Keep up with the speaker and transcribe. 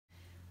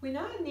We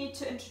now need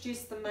to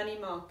introduce the money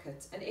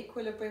market, an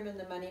equilibrium in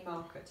the money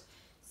market.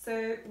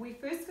 So we're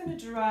first going to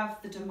derive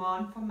the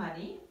demand for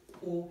money,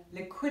 or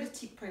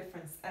liquidity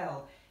preference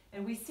L.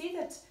 And we see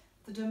that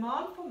the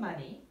demand for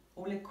money,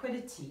 or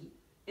liquidity,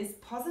 is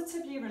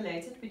positively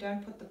related. We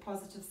don't put the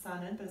positive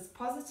sign in, but it's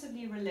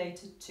positively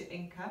related to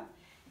income,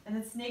 and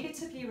it's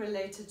negatively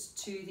related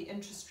to the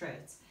interest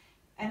rates.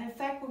 And in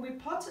fact, when we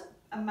plot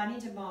a money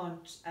demand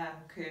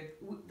curve,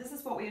 this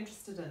is what we're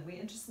interested in. We're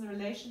interested in the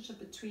relationship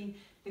between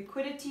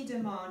liquidity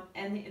demand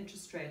and the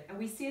interest rate. And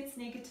we see it's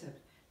negative.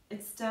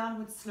 It's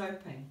downward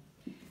sloping.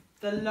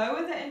 The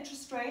lower the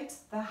interest rate,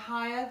 the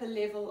higher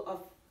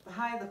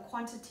the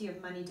quantity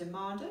of money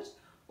demanded,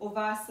 or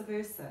vice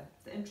versa.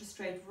 If the interest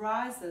rate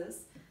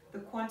rises, the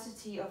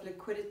quantity of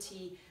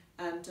liquidity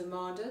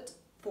demanded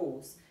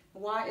falls.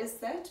 Why is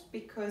that?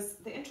 Because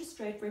the interest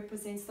rate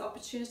represents the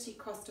opportunity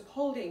cost of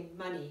holding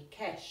money,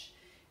 cash,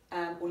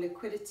 or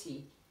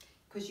liquidity.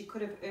 Because you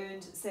could have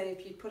earned, say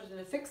if you put it in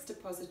a fixed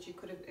deposit, you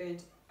could have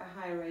earned a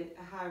higher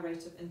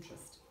rate of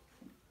interest.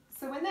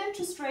 So when the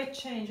interest rate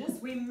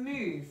changes, we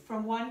move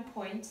from one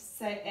point,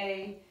 say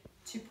A,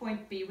 to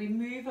point B. We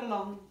move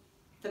along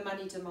the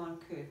money demand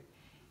curve.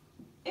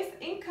 If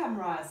income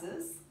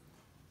rises,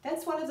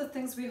 that's one of the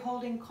things we're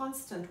holding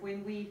constant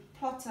when we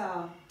plot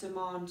our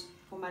demand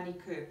for money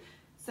curve.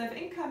 So if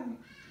income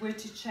were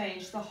to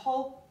change, the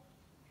whole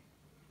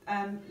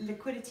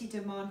liquidity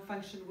demand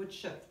function would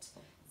shift,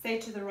 say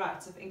to the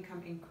right if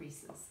income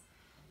increases.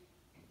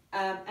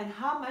 And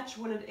how much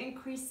will it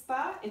increase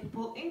by? It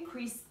will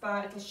increase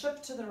by, it will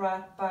shift to the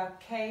right by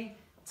K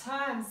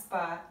times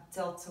by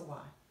delta Y.